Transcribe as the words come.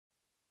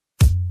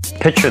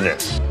Picture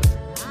this.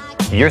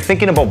 You're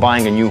thinking about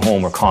buying a new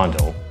home or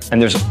condo,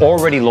 and there's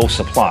already low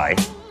supply,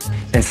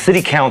 and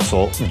City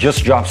Council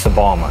just drops the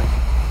bomb on you.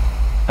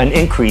 An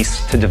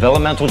increase to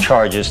developmental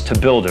charges to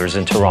builders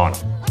in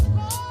Toronto.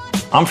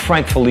 I'm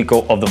Frank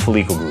Fallico of the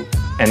Fallico Group,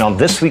 and on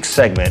this week's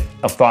segment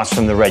of Thoughts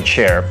from the Red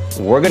Chair,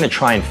 we're going to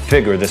try and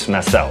figure this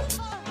mess out.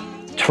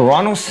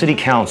 Toronto City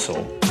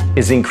Council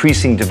is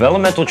increasing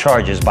developmental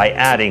charges by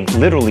adding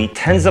literally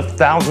tens of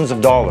thousands of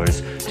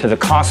dollars to the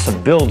cost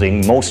of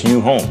building most new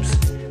homes.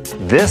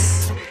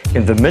 This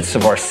in the midst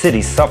of our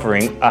city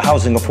suffering a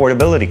housing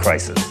affordability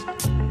crisis.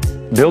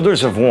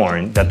 Builders have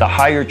warned that the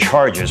higher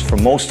charges for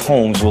most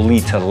homes will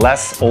lead to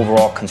less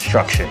overall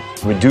construction,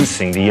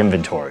 reducing the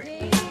inventory.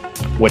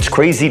 What's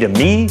crazy to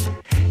me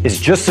is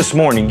just this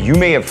morning you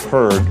may have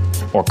heard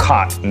or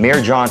caught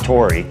Mayor John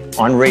Tory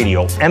on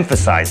radio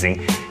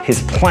emphasizing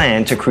his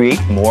plan to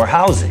create more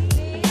housing.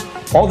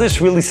 All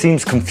this really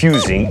seems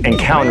confusing and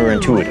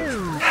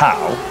counterintuitive.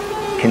 How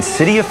can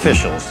city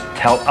officials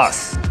tell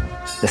us,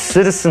 the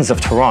citizens of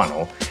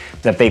Toronto,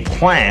 that they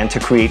plan to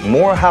create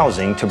more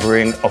housing to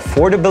bring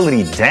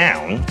affordability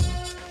down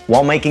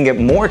while making it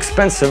more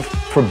expensive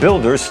for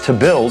builders to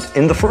build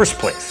in the first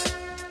place?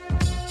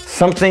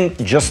 Something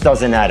just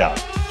doesn't add up.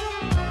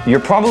 You're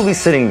probably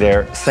sitting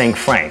there saying,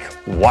 Frank,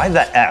 why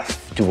the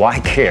F do I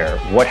care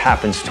what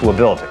happens to a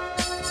builder?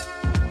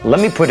 Let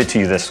me put it to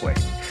you this way.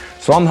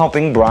 So I'm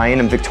helping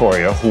Brian and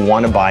Victoria who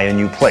want to buy a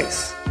new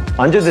place.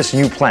 Under this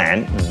new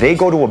plan, they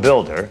go to a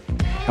builder,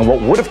 and what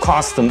would have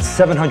cost them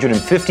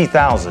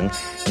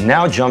 $750,000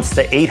 now jumps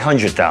to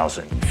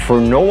 $800,000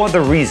 for no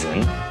other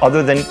reason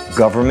other than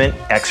government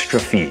extra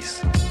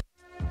fees.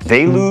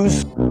 They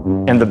lose,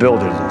 and the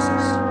builder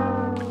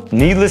loses.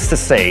 Needless to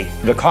say,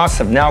 the costs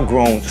have now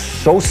grown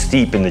so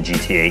steep in the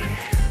GTA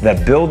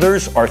that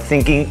builders are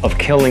thinking of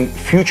killing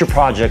future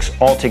projects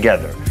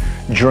altogether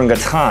during a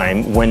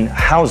time when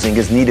housing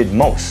is needed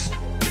most.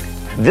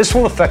 This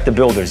will affect the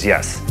builders,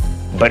 yes,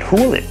 but who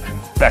will it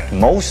affect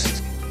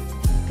most?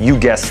 You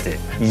guessed it,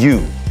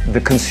 you,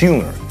 the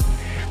consumer,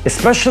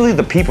 especially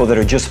the people that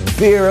are just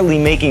barely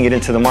making it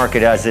into the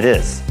market as it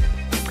is.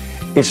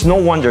 It's no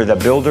wonder that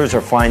builders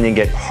are finding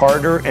it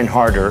harder and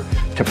harder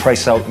to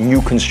price out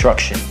new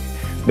construction.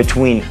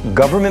 Between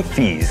government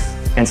fees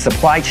and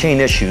supply chain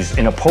issues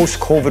in a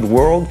post-COVID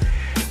world,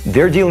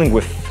 they're dealing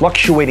with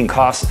fluctuating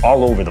costs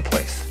all over the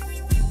place.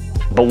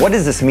 But what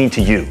does this mean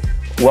to you?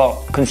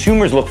 Well,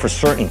 consumers look for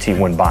certainty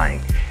when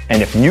buying,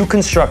 and if new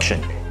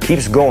construction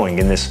keeps going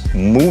in this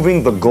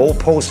moving the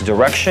goalpost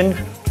direction,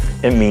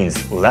 it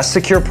means less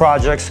secure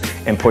projects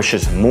and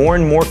pushes more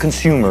and more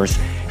consumers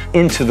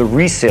into the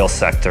resale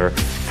sector,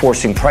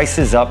 forcing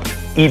prices up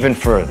even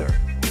further.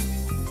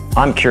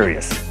 I'm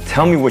curious.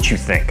 Tell me what you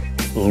think.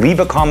 Leave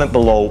a comment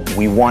below.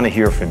 We want to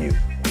hear from you.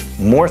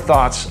 More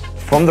thoughts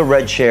from the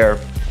Red Chair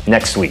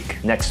next week.